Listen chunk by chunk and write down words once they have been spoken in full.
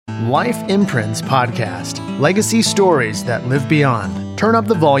Life Imprints Podcast. Legacy stories that live beyond. Turn up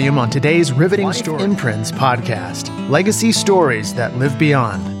the volume on today's riveting story. Life Imprints Podcast. Legacy stories that live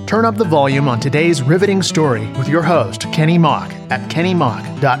beyond. Turn up the volume on today's riveting story with your host, Kenny Mock, at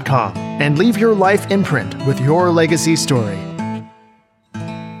kennymock.com. And leave your life imprint with your legacy story.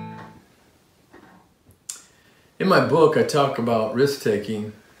 In my book, I talk about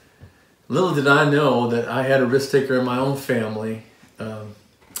risk-taking. Little did I know that I had a risk-taker in my own family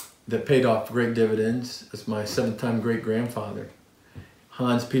that paid off great dividends. It's my seventh-time great-grandfather.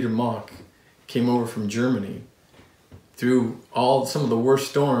 Hans Peter Mock came over from Germany through some of the worst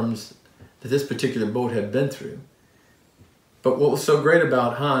storms that this particular boat had been through. But what was so great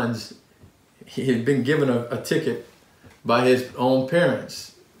about Hans, he had been given a ticket by his own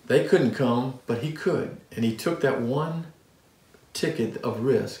parents. They couldn't come, but he could. And he took that one ticket of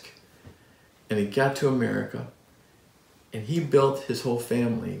risk and he got to America. And he built his whole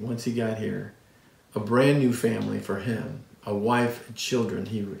family, once he got here, a brand new family for him, a wife and children.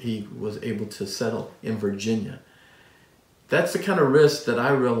 He was able to settle in Virginia. That's the kind of risk that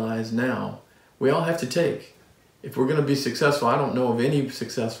I realize now we all have to take. If we're going to be successful, I don't know of any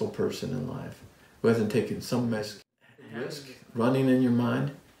successful person in life who hasn't taken some risk running in your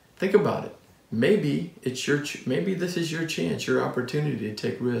mind. Think about it. Maybe this is your chance, your opportunity to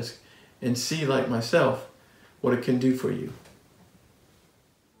take risk and see, like myself, what it can do for you.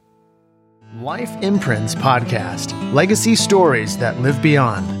 Life Imprints Podcast. Legacy stories that live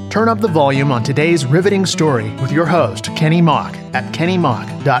beyond. Turn up the volume on today's riveting story with your host, Kenny Mock, at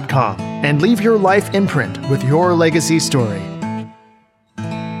kennymock.com. And leave your life imprint with your legacy story.